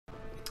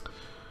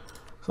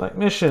Select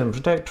mission,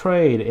 protect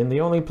trade in the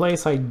only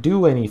place I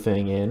do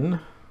anything in.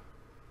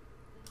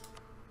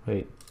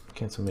 Wait,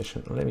 cancel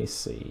mission. Let me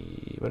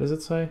see. What does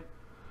it say?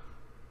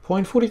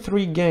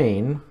 0.43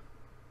 gain.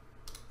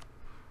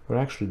 We're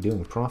actually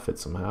doing profit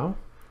somehow.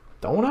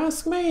 Don't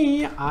ask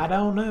me. I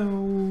don't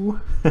know.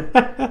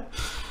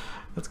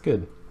 That's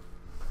good.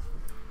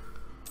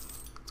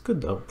 It's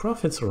good though.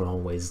 Profits are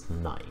always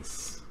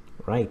nice,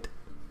 right?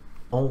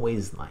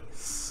 Always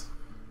nice.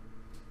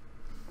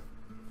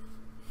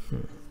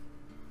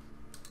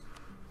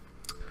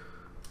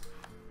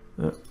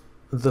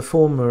 The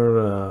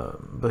former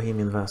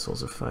Bohemian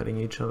vassals are fighting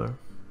each other.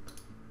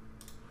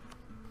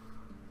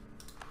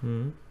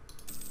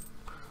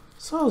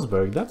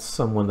 Salzburg, that's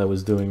someone that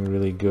was doing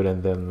really good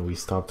and then we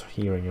stopped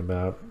hearing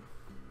about.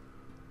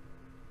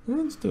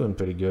 It's doing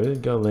pretty good.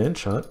 It got land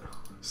shot.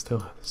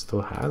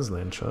 Still has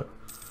land shot.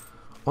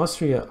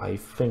 Austria, I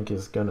think,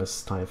 is gonna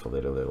stifle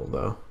it a little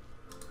though,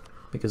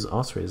 because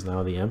Austria is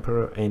now the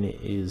emperor and it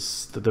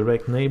is the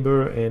direct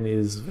neighbor and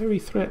is very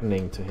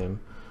threatening to him.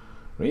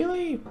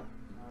 Really?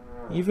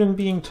 Even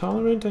being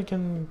tolerant, I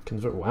can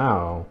convert.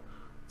 Wow,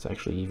 it's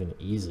actually even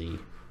easy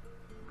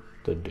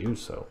to do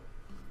so.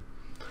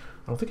 I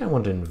don't think I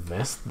want to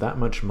invest that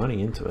much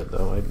money into it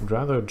though. I'd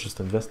rather just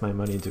invest my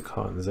money into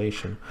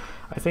colonization.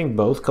 I think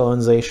both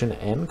colonization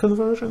and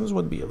conversions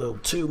would be a little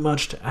too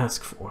much to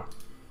ask for.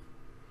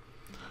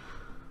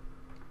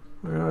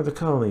 Where are the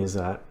colonies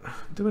at?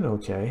 Doing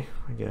okay,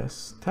 I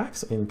guess.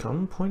 Tax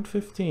income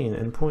 0.15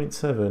 and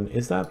 0.7.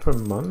 Is that per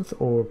month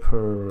or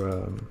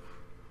per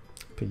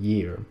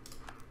year?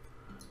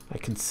 I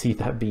can see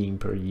that being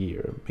per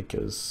year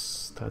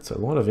because that's a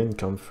lot of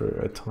income for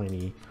a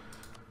tiny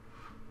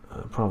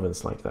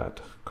province like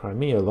that.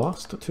 Crimea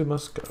lost to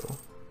Moscow.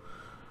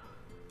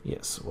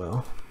 Yes,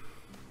 well,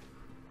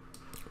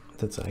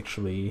 that's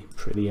actually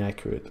pretty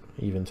accurate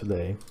even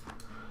today.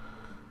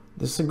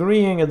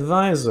 Disagreeing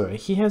advisor.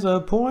 He has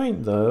a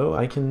point though.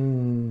 I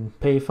can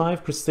pay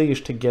 5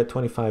 prestige to get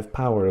 25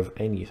 power of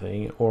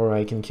anything, or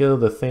I can kill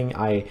the thing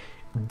I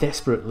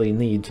desperately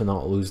need to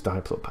not lose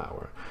diplo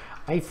power.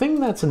 I think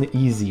that's an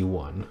easy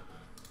one.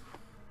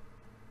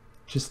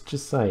 Just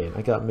saying,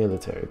 I got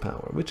military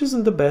power, which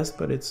isn't the best,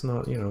 but it's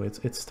not, you know,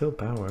 it's still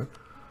power.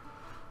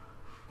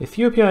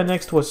 Ethiopia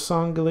next was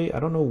Songhai. I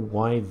don't know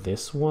why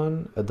this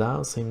one.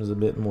 Adal seems a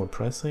bit more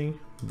pressing,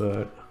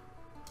 but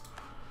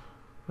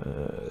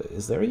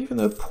is there even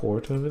a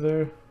port over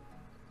there?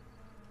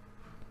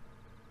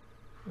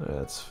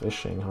 That's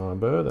fishing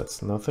harbor.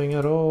 That's nothing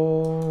at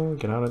all.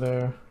 Get out of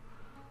there.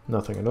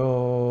 Nothing at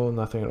all.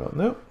 Nothing at all.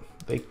 Nope.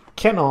 They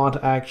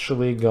cannot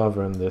actually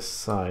govern this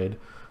side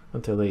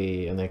until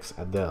they annex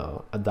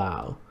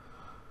Adal.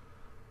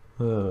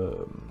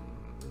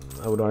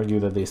 I would argue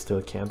that they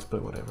still can't,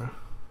 but whatever.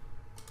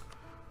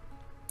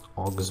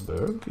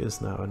 Augsburg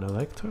is now an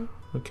elector.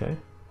 Okay.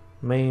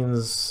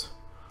 Mainz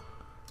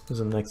is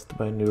annexed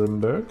by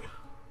Nuremberg.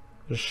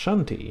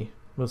 Shanti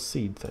will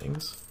cede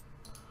things.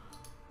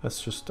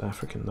 That's just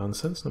African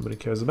nonsense nobody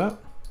cares about.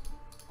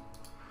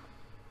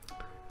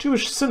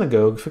 Jewish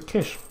synagogue for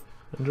Kish.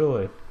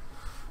 Enjoy.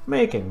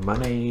 Making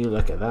money,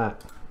 look at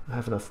that. I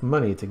have enough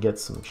money to get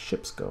some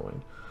ships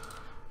going.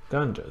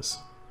 Ganjas,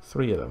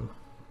 3 of them.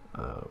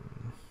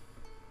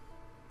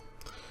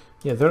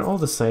 Yeah, they're all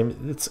the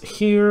same. It's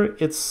here,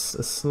 it's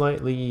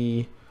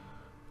slightly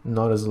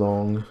not as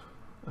long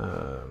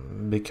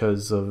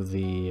because of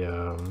the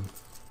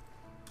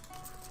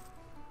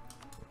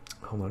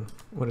hold on,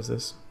 what is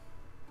this?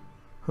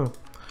 Huh.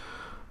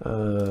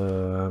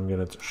 I'm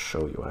gonna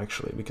show you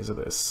actually because of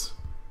this.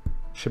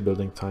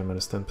 Shipbuilding time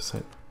minus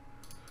 10%.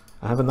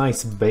 I have a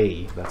nice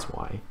bay, that's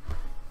why.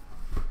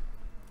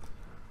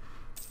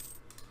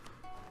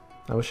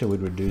 I wish I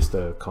would reduce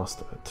the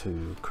cost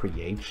to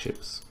create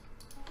ships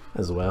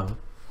as well.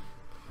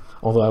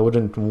 Although I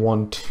wouldn't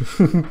want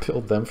to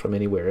build them from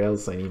anywhere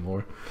else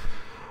anymore.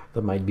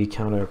 That might be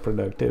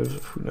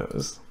counterproductive, who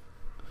knows.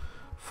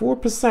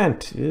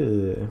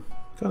 4%!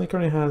 Colony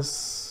currently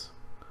has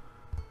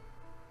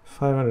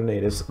 500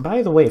 natives.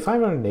 By the way,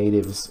 500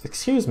 natives,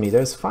 excuse me,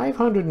 there's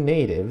 500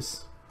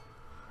 natives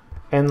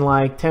and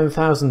like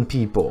 10,000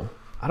 people.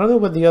 I don't know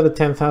what the other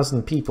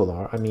 10,000 people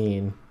are. I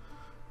mean,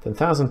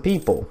 10,000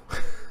 people.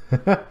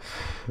 I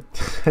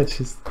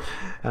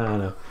don't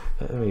know.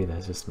 Maybe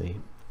that's just me.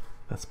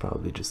 That's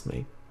probably just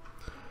me.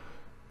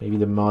 Maybe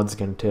the mods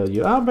can tell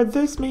you, oh, but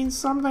this means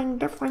something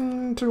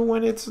different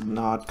when it's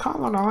not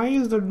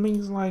colonized. It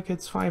means like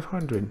it's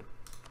 500.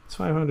 It's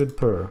 500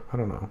 per. I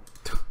don't know.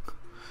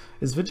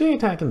 Is Vijay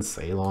attacking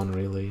Ceylon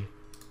really?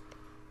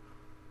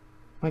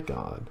 My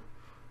god.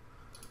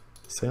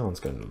 Ceylon's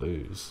going to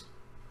lose.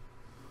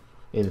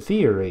 In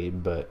theory,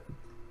 but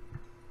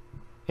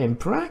in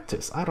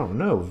practice, I don't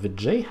know.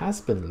 Vijay has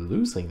been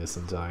losing this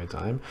entire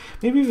time.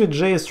 Maybe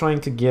Vijay is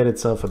trying to get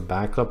itself a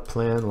backup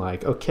plan,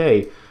 like,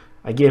 okay,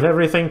 I give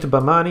everything to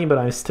Bamani, but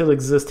I still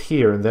exist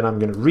here, and then I'm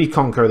going to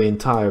reconquer the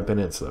entire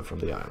peninsula from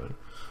the island.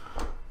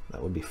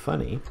 That would be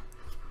funny.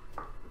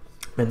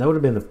 And that would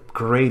have been a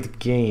great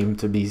game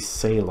to be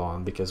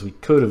Ceylon, because we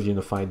could have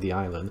unified the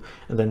island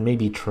and then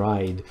maybe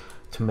tried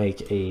to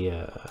make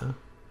a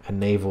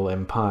naval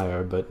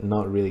empire, but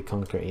not really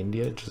conquer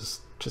India.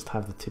 Just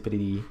have the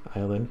Tippity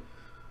island.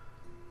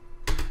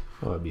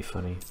 Oh, it'd be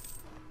funny.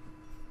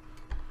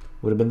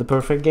 Would have been the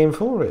perfect game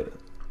for it.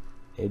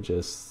 It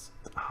just...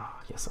 Oh,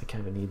 yes, I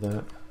kind of need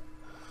that.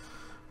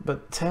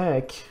 But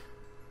tech...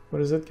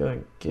 What is it going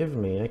to give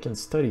me? I can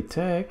study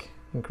tech.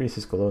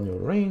 Increases colonial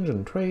range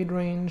and trade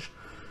range.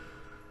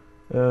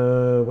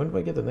 When do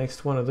I get the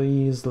next one of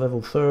these?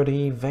 Level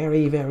 30.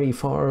 Very, very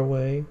far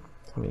away.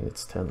 I mean,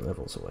 it's 10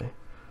 levels away.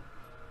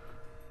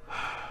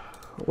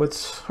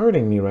 What's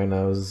hurting me right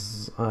now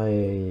is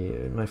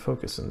my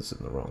focus is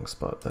in the wrong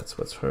spot. That's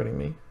what's hurting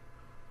me.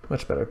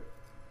 Much better.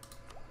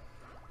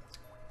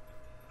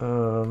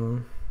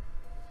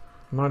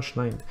 March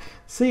 9th.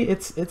 See,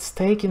 it's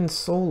taken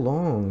so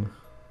long.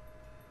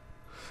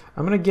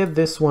 I'm gonna get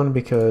this one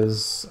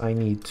because I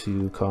need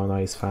to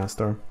colonize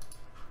faster.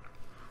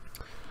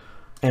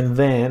 And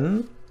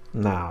then,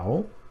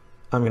 now,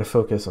 I'm gonna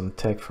focus on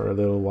tech for a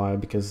little while,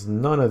 because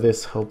none of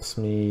this helps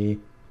me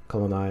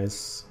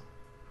colonize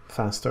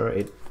faster.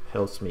 It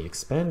helps me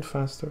expand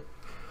faster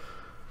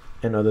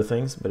and other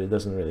things, but it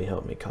doesn't really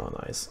help me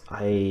colonize.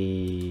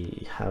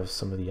 I have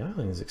some of the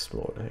islands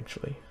explored,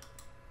 actually.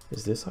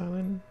 Is this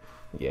island?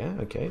 Yeah,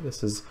 okay,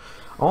 this is...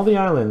 All the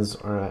islands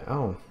are...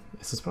 Oh,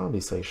 this is probably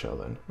Seychelles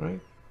then,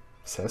 right?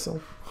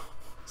 Cecil?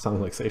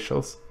 Sounds like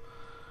Seychelles.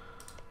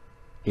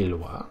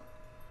 Ilois.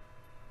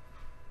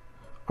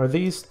 Are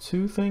these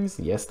two things?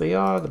 Yes, they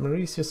are. The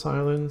Mauritius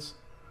Islands.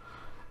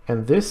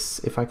 And this,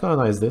 if I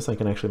colonize this, I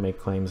can actually make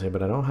claims here,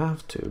 but I don't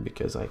have to,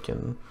 because I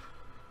can...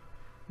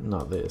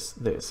 Not this.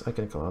 This. I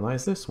can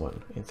colonize this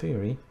one, in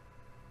theory.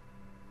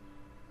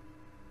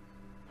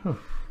 Huh.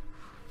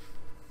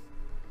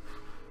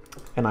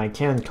 And I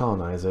can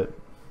colonize it.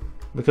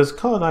 Because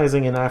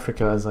colonizing in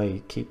Africa, as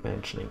I keep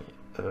mentioning,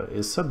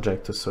 is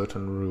subject to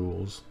certain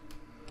rules.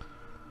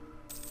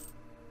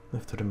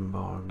 Lifted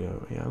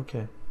embargo. Yeah,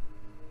 okay.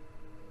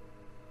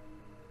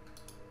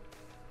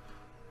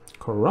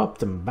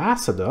 Corrupt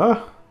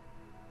ambassador?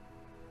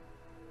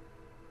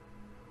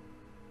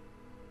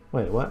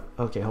 Wait, what?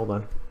 Okay, hold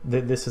on.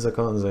 This is a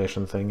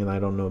colonization thing and I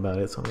don't know about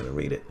it, so I'm going to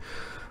read it.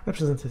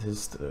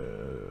 Representatives...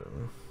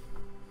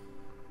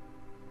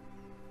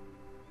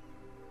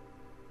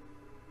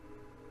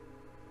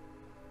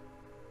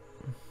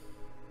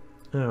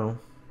 Oh.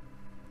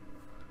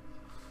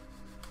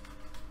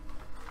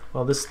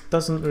 Well, this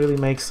doesn't really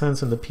make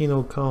sense in the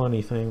penal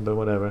colony thing, but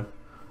whatever.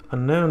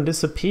 Unknown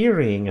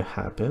disappearing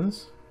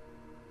happens.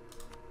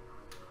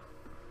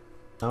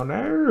 Oh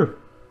no!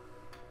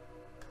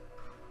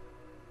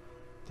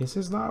 This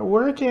is not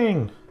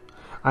working!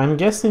 I'm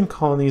guessing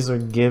colonies are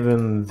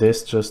given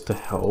this just to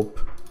help,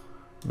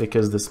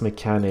 because this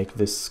mechanic,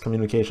 this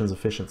communications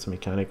efficiency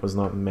mechanic was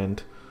not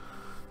meant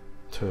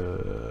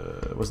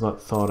to... was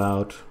not thought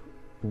out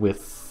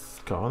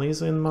with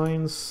colonies in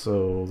mind,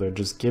 so they're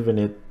just giving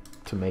it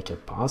to make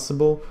it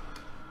possible.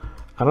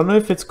 I don't know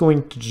if it's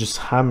going to just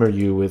hammer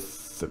you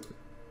with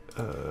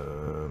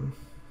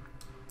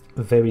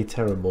very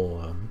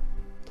terrible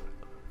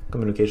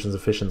communications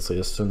efficiency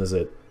as soon as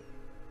it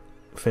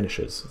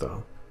finishes,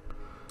 though.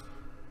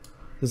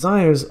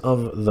 Desires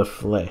of the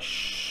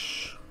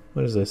flesh.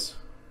 What is this?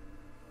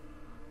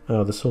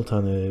 Oh, the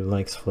Sultan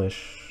likes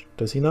flesh.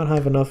 Does he not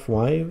have enough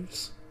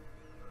wives?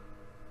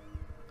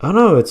 Oh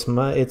no, it's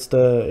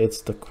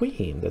the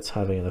queen that's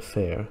having an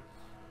affair.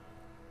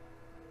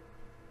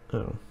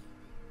 Oh.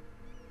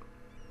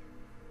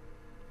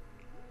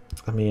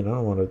 I mean, I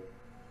don't want to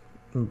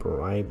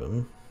bribe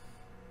him.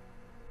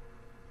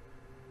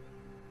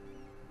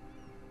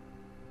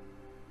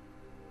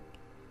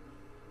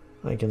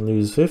 I can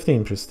lose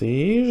 15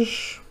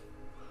 prestige.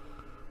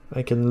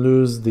 I can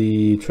lose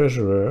the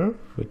treasurer,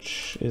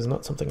 which is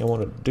not something I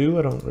want to do.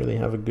 I don't really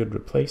have a good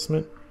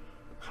replacement.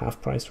 Half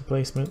price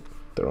replacement.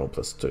 They're all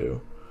 +2.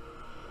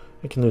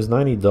 I can lose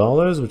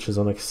 $90, which is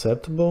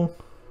unacceptable.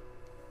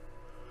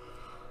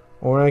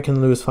 Or I can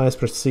lose 5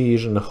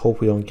 prestige and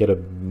hope we don't get a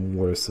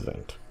worse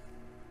event.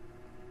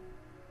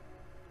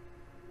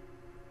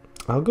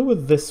 I'll go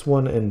with this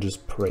one and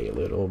just pray a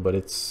little, but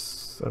it's...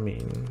 I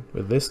mean,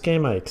 with this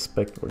game I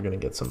expect we're gonna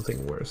get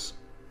something worse.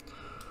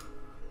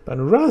 But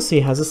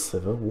Rasi has a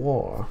civil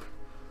war.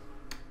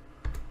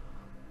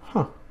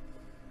 Huh.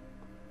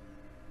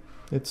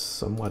 It's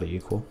somewhat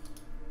equal.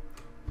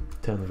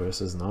 10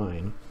 versus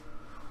 9.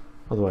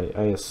 Although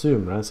I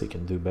assume Rasi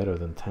can do better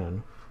than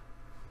 10.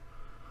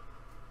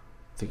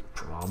 They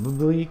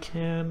probably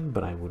can,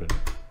 but I wouldn't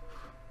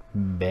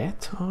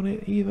bet on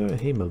it either.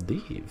 Hey,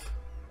 Maldives.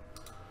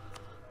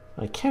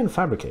 I can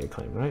fabricate a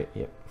claim, right?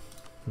 Yep.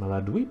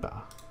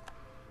 Maladwipa.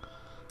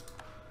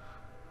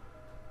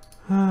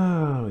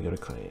 Ah, we got a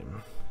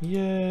claim.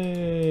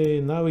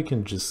 Yay! Now we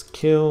can just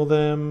kill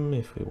them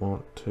if we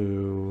want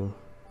to.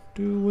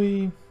 Do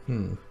we?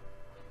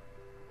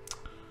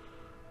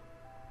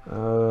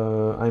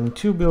 I'm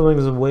 2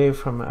 buildings away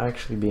from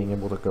actually being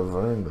able to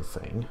govern the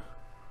thing.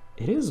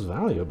 It is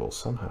valuable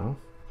somehow.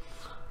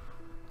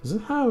 Does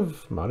it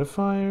have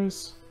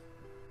modifiers?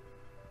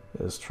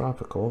 It's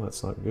tropical,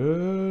 that's not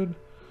good.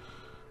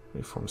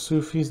 Reform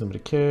Sufis, nobody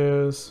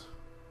cares.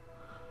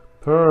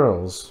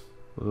 Pearls.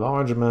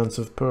 Large amounts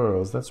of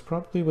pearls. That's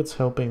probably what's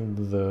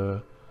helping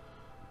the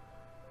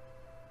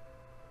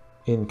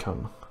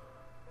income.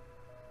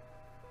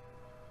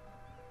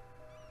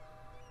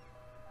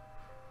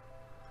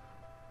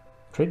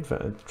 Trade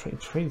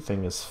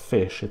thing is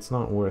fish. It's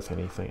not worth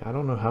anything. I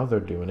don't know how they're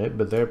doing it,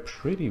 but they're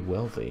pretty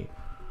wealthy,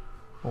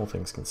 all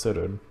things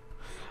considered.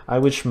 I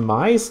wish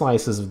my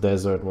slices of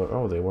desert were...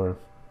 Oh, they were.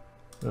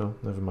 Oh,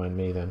 never mind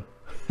me then.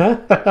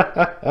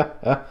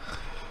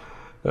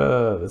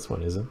 This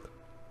one isn't.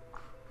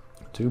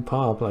 Too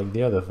pop like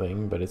the other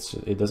thing, but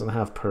it doesn't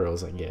have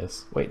pearls, I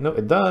guess. Wait, no,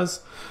 it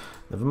does.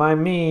 Never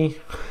mind me.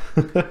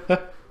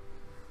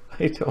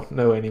 I don't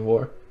know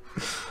anymore.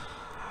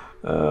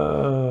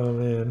 Oh,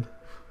 man.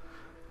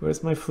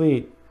 Where's my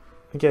fleet?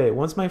 Okay,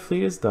 once my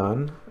fleet is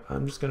done,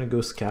 I'm just gonna go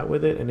scout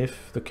with it, and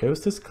if the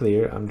coast is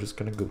clear, I'm just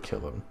gonna go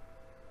kill them.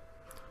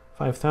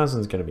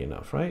 5,000 is gonna be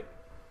enough, right?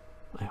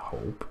 I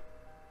hope.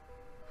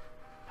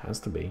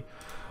 Has to be.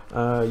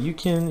 You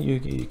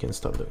can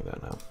stop doing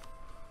that now.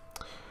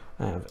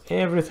 I have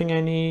everything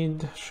I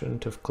need.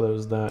 Shouldn't have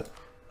closed that.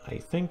 I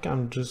think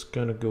I'm just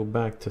gonna go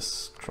back to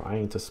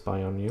trying to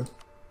spy on you.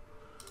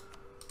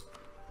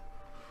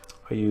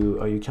 Are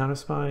you counter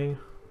spying?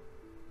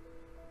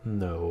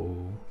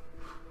 No.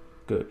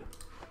 Good.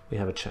 We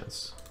have a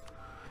chance.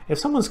 If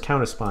someone's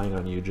counter spying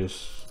on you,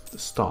 just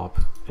stop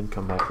and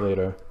come back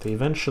later. They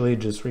eventually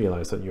just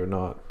realize that you're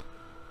not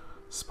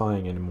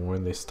spying anymore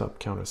and they stop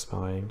counter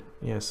spying.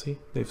 Yeah, see?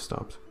 They've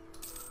stopped.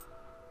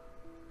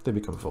 They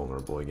become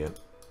vulnerable again.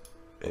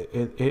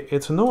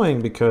 It's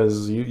annoying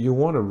because you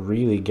want to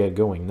really get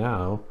going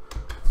now.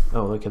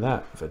 Oh, look at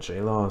that.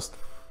 Vijay lost.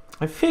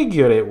 I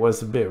figured it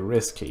was a bit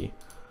risky.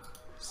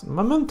 So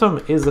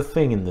momentum is a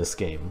thing in this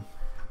game.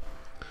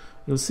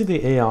 You'll see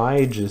the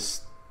AI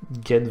just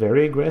get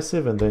very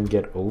aggressive and then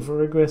get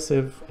over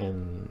aggressive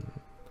and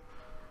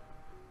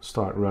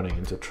start running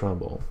into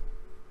trouble.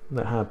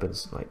 That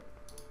happens like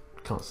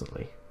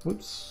constantly.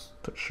 Whoops,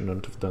 that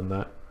shouldn't have done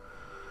that.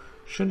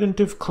 Shouldn't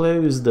have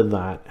closed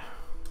that.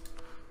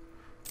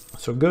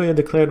 So Goya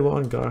declared war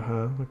on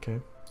Garha. Okay.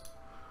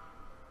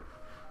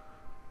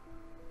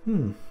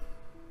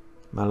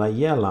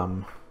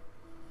 Malayalam.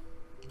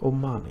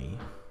 Omani.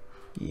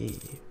 Yeah.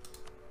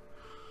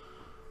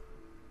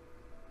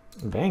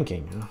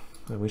 Banking.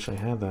 I wish I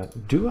had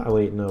that. Do I?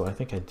 Wait, no, I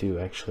think I do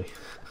actually.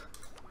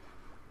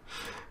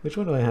 Which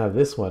one do I have?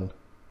 This one.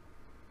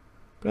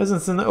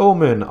 Presence in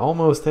Oman,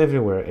 almost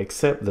everywhere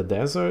except the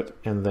desert,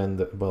 and then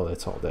the, well,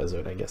 it's all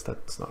desert. I guess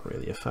that's not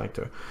really a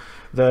factor.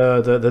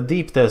 The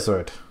deep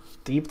desert,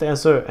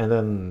 and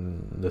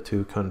then the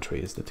two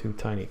countries, the two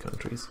tiny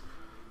countries.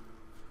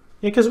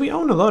 Yeah, because we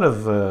own a lot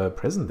of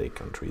present-day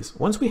countries.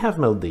 Once we have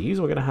Maldives,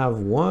 we're gonna have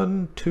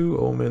 1, 2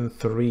 Oman,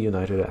 3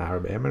 United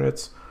Arab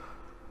Emirates,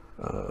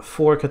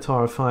 4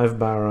 Qatar, 5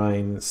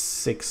 Bahrain,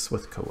 6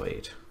 with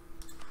Kuwait.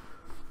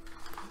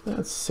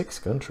 That's 6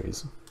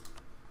 countries.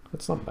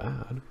 That's not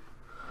bad.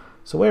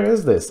 So where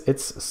is this?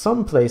 It's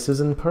some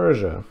places in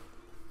Persia.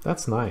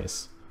 That's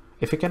nice.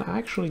 If you can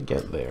actually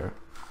get there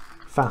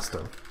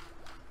faster.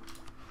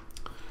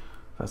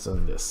 Faster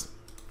than this.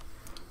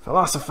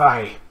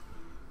 Philosophy!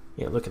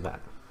 Yeah, look at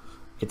that.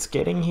 It's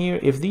getting here.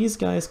 If these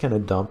guys can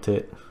adopt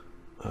it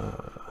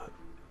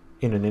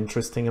in an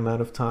interesting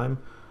amount of time,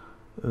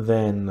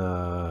 then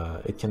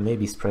it can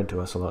maybe spread to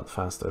us a lot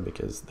faster,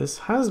 because this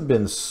has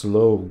been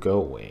slow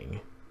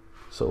going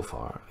so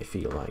far, I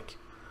feel like.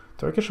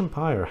 Turkish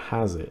Empire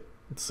has it,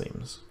 it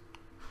seems.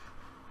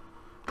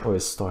 Or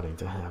is starting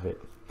to have it.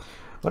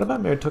 What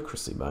about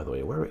meritocracy, by the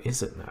way? Where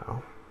is it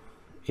now?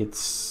 It's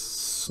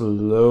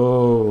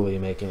slowly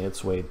making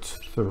its way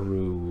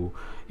through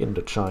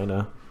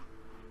Indochina.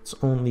 It's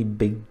only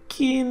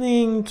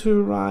beginning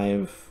to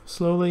arrive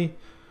slowly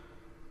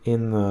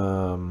in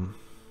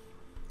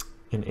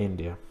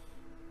India.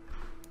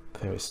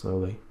 Very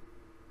slowly.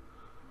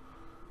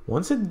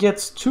 Once it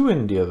gets to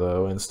India,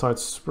 though, and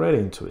starts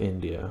spreading to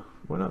India,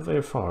 we're not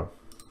very far.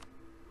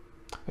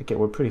 Okay,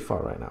 we're pretty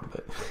far right now,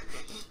 but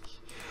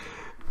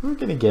we're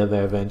gonna get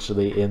there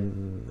eventually.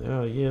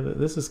 Oh yeah,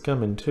 this is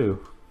coming too.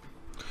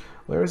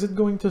 Where is it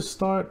going to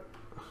start?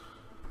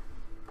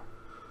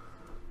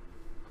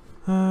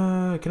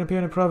 It can appear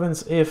in a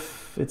province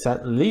if it's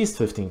at least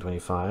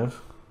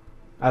 1525.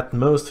 At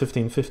most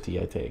 1550,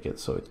 I take it.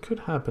 So it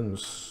could happen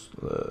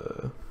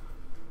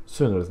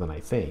sooner than I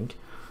think.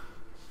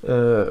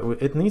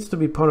 It needs to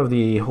be part of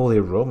the Holy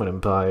Roman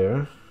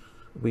Empire.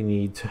 We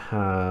need to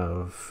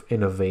have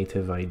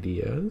innovative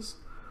ideas.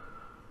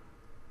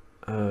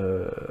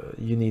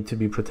 You need to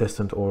be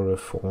Protestant or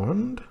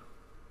Reformed.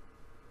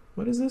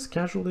 What is this?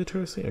 Casual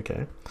literacy?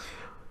 Okay.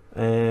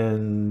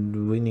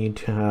 And we need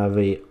to have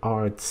a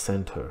art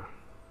center.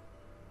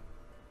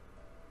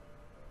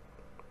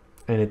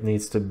 And it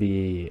needs to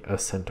be a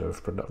center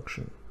of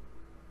production.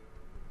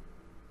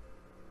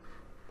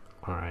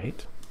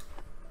 Alright.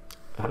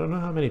 I don't know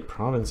how many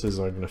provinces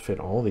are going to fit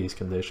all these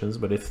conditions,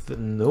 but if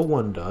no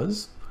one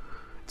does,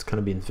 it's going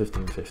to be in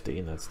 1550,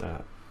 and that's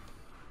that.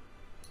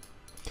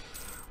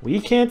 We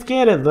can't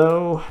get it,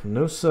 though.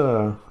 No,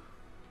 sir.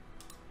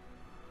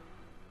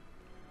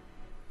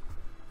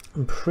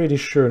 I'm pretty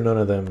sure none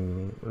of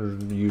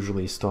them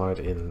usually start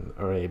in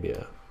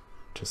Arabia.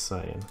 Just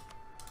saying.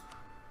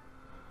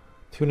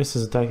 Tunis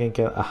is attacking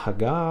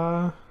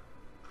Ahaga.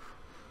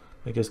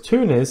 Because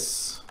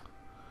Tunis...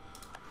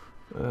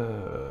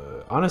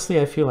 honestly,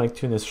 I feel like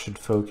Tunis should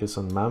focus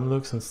on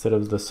Mamluks instead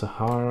of the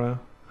Sahara.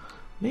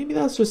 Maybe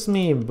that's just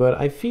me, but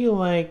I feel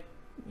like...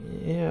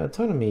 yeah,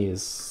 autonomy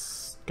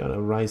is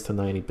gonna rise to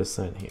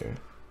 90% here.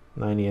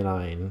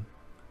 99.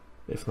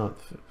 If not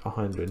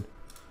 100.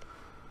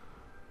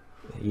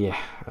 Yeah,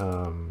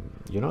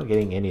 you're not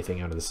getting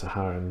anything out of the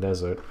Saharan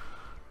desert.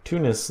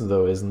 Tunis,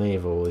 though, is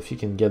naval. If you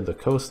can get the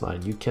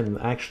coastline, you can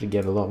actually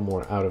get a lot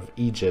more out of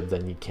Egypt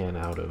than you can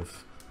out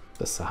of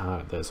the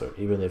Sahara desert,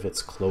 even if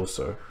it's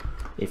closer.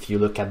 If you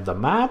look at the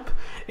map,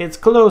 it's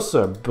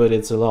closer, but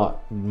it's a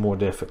lot more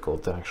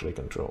difficult to actually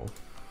control.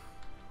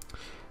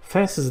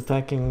 Fes is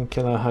attacking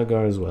Kela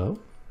Hagar as well.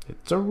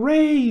 It's a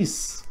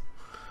race!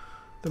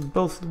 They're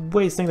both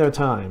wasting their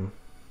time.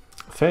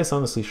 Fes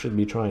honestly should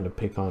be trying to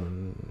pick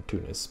on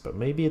Tunis, but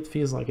maybe it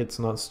feels like it's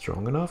not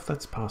strong enough.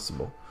 That's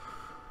possible.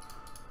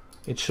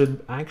 It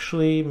should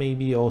actually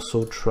maybe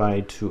also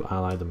try to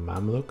ally the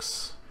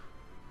Mamluks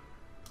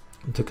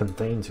to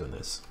contain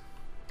Tunis.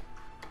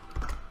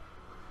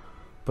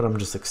 But I'm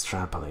just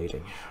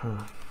extrapolating.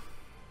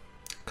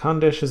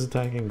 Kandesh is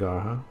attacking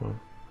Garha. Well,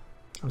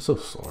 I'm so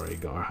sorry,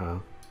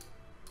 Garha.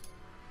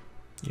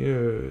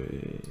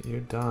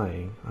 You're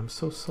dying. I'm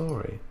so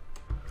sorry.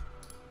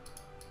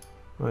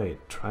 Wait,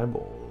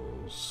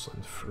 tribals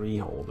and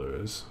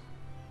freeholders.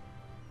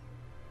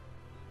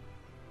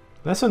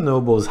 Lesser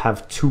nobles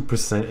have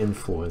 2%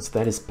 influence.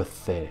 That is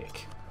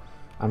pathetic.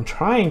 I'm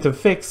trying to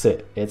fix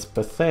it. It's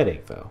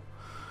pathetic, though.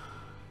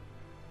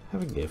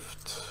 Have a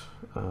gift.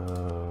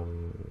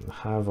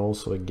 Have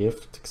also a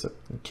gift, except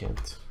you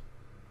can't.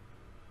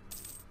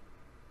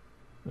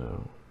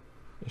 No.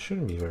 It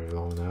shouldn't be very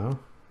long now.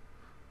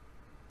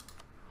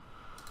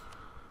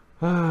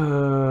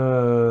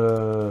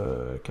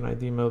 Can I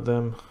demote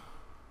them?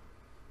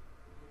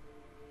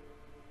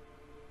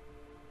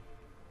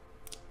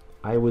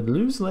 I would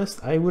lose less.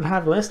 I would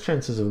have less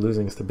chances of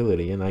losing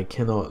stability, and I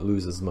cannot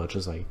lose as much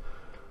as I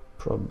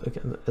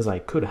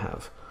could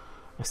have.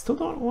 I still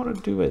don't want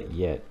to do it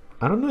yet.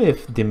 I don't know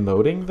if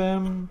demoting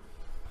them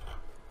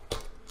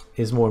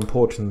is more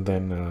important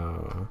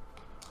than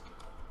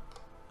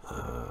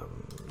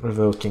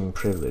revoking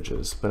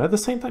privileges. But at the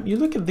same time, you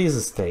look at these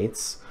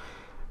estates.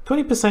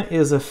 20%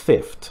 is a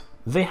fifth.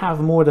 They have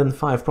more than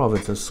 5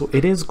 provinces, so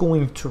it is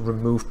going to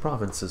remove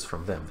provinces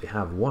from them. They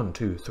have 1,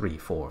 2, 3,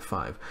 4,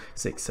 5,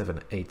 6,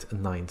 7, 8,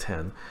 9,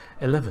 10,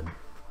 11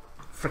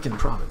 freaking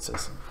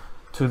provinces.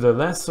 To the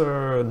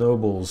lesser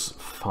nobles,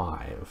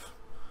 5.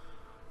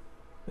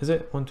 Is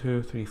it 1,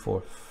 2, 3,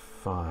 4,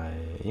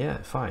 5? Yeah,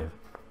 5.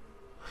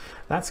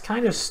 That's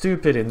kind of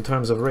stupid in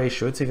terms of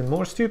ratio. It's even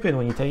more stupid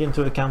when you take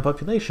into account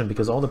population,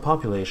 because all the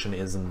population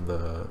is in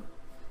the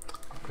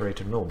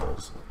greater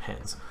nobles'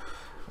 hands.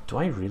 Do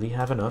I really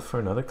have enough for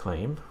another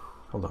claim?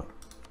 Hold on.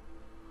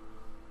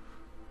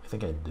 I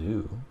think I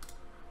do.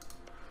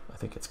 I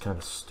think it's kind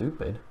of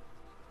stupid.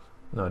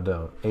 No, I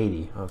don't.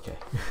 80. Okay.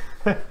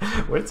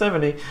 We're at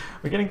 70.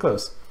 We're getting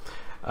close.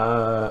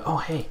 Oh,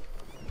 hey.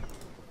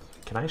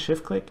 Can I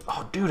shift click?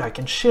 Oh, dude, I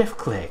can shift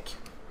click.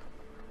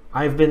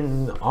 I've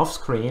been off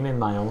screen in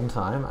my own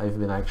time. I've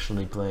been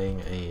actually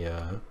playing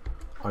a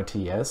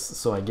RTS,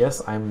 so I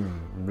guess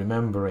I'm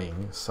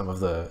remembering some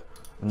of the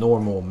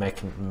normal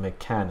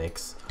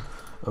mechanics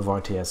of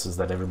RTSs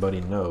that everybody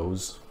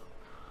knows,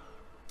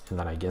 and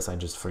that I guess I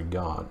just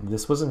forgot.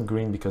 This wasn't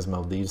green because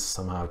Maldives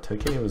somehow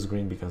took it. It was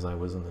green because I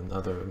was in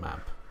another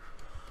map.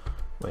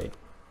 Wait.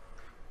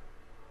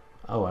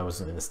 Oh, I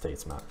was in the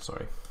States map,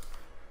 sorry.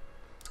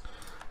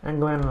 And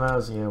Glenn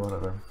allows, yeah,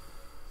 whatever.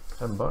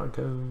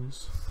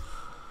 Embargoes.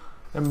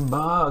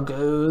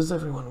 Embargoes,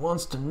 everyone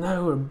wants to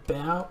know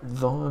about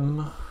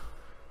them.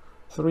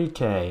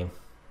 3K.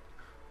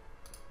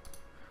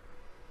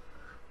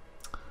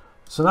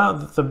 So now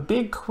the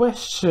big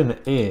question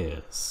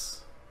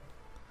is,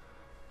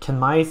 can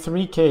my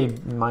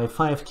 3K, my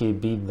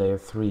 5K beat their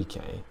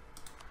 3K?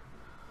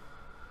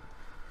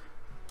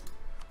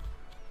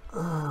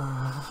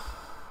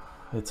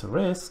 It's a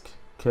risk,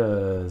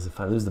 because if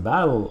I lose the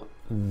battle,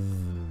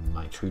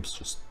 my troops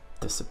just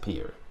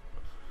disappear.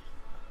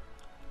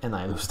 And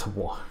I lose the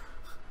war.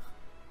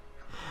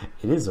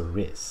 It is a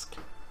risk.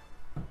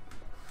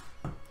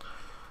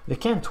 They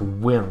can't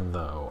win,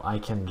 though. I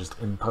can just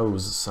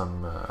impose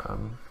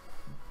some...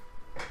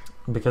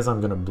 because I'm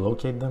going to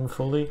blockade them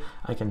fully,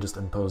 I can just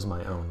impose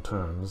my own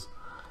terms.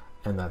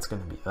 And that's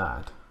going to be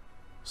that.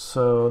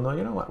 So, no,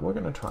 you know what? We're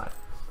going to try.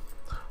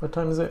 What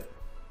time is it?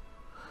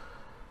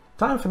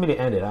 Time for me to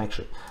end it,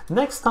 actually.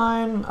 Next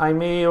time, I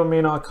may or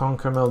may not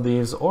conquer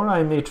Maldives, or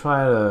I may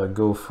try to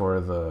go for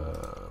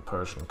the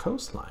Persian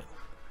coastline.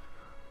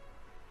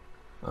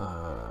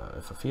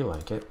 if I feel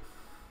like it.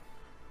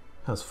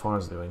 How's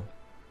Fars doing?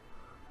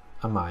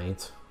 I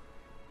might.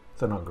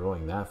 They're not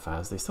growing that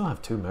fast. They still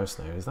have 2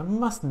 mercenaries. That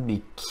must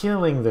be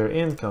killing their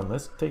income.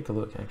 Let's take a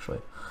look,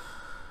 actually.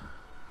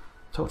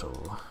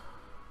 Total.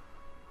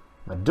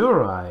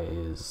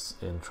 Madurai is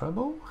in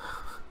trouble.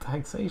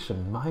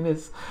 Taxation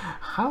minus.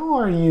 How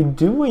are you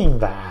doing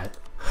that?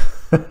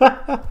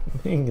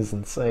 Ming is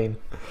insane.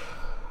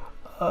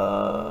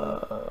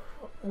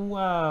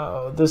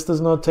 Wow. This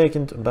does not take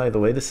into. By the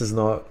way, this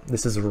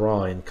is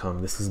raw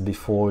income. This is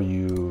before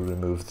you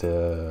remove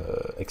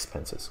the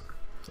expenses.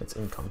 It's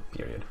income,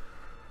 period.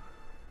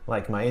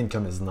 Like my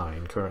income is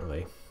 9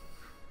 currently.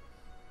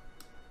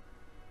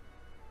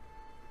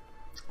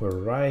 We're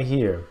right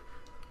here.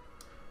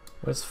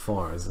 Where's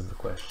Fars is the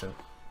question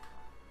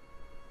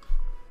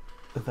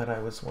that I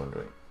was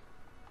wondering.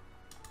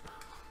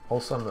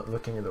 Also, I'm not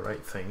looking at the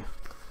right thing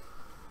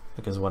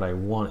because what I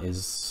want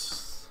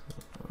is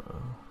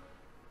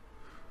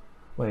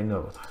wait,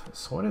 no,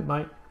 sorted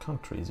by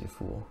countries, you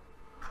fool.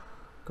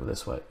 Go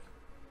this way.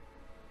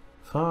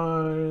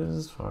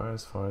 Fars.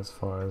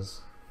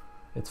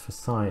 It's for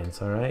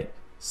science, alright?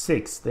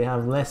 6. They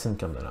have less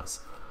income than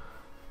us.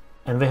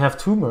 And they have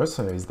 2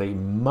 mercenaries. They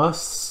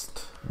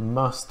must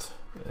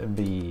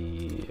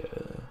be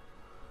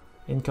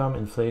income,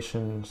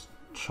 inflation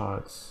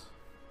charts.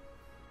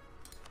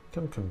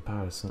 Income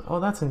comparison. Oh,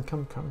 that's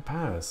income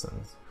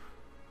comparisons.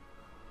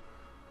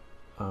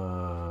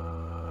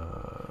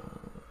 Why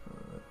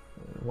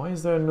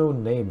is there no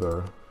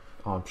neighbor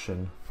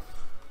option?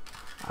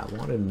 I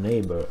want a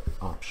neighbor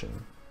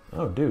option.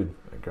 Oh, dude,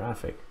 a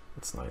graphic.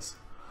 That's nice.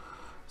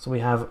 So we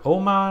have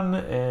Oman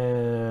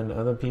and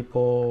other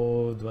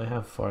people. Do I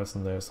have Fars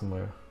in there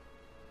somewhere?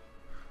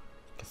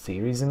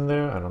 Theories in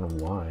there? I don't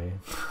know why.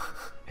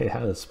 It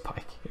had a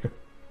spike here.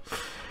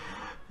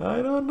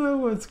 I don't know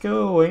what's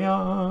going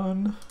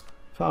on.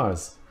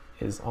 Fars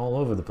is all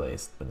over the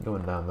place. Been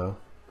going down though.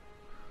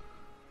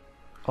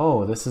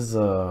 Oh, this is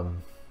the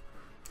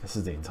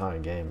entire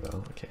game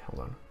though. Okay,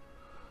 hold on.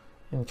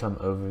 Income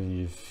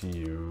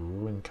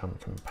overview, income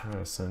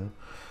comparison.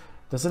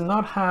 Does it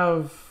not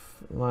have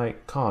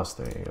like cost?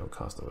 There you go,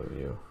 cost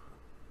overview.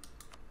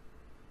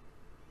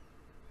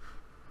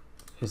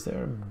 Is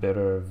there a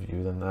better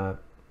view than that?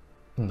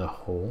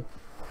 No.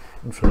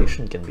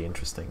 Inflation can be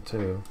interesting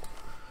too.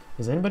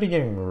 Is anybody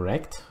getting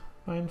wrecked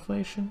by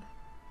inflation?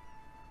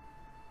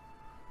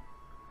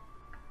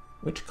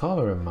 Which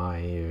color am I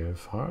here?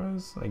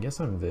 Fars? I guess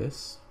I'm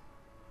this.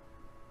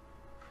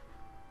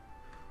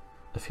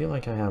 I feel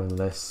like I have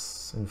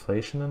less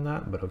inflation than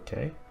that, but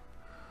okay.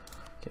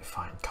 Okay,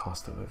 fine.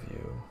 Cost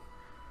overview.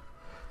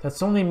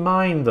 That's only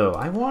mine though.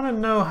 I want to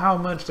know how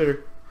much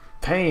they're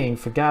paying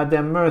for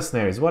goddamn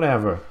mercenaries.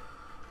 Whatever.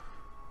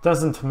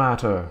 Doesn't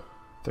matter.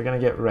 They're gonna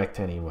get wrecked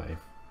anyway.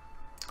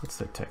 What's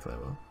their tech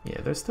level?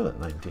 Yeah, they're still at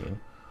 19.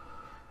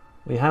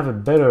 We have a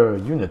better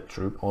unit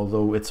troop,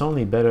 although it's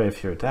only better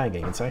if you're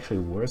attacking. It's actually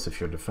worse if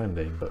you're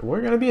defending, but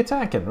we're gonna be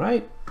attacking,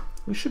 right?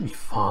 We should be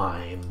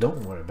fine.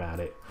 Don't worry about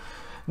it.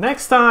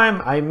 Next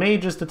time, I may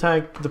just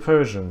attack the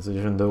Persians,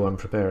 even though I'm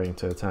preparing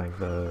to attack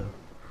the...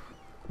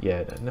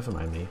 Yeah, never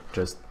mind me.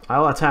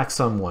 I'll attack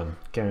someone,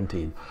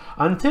 guaranteed.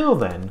 Until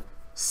then,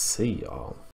 see y'all.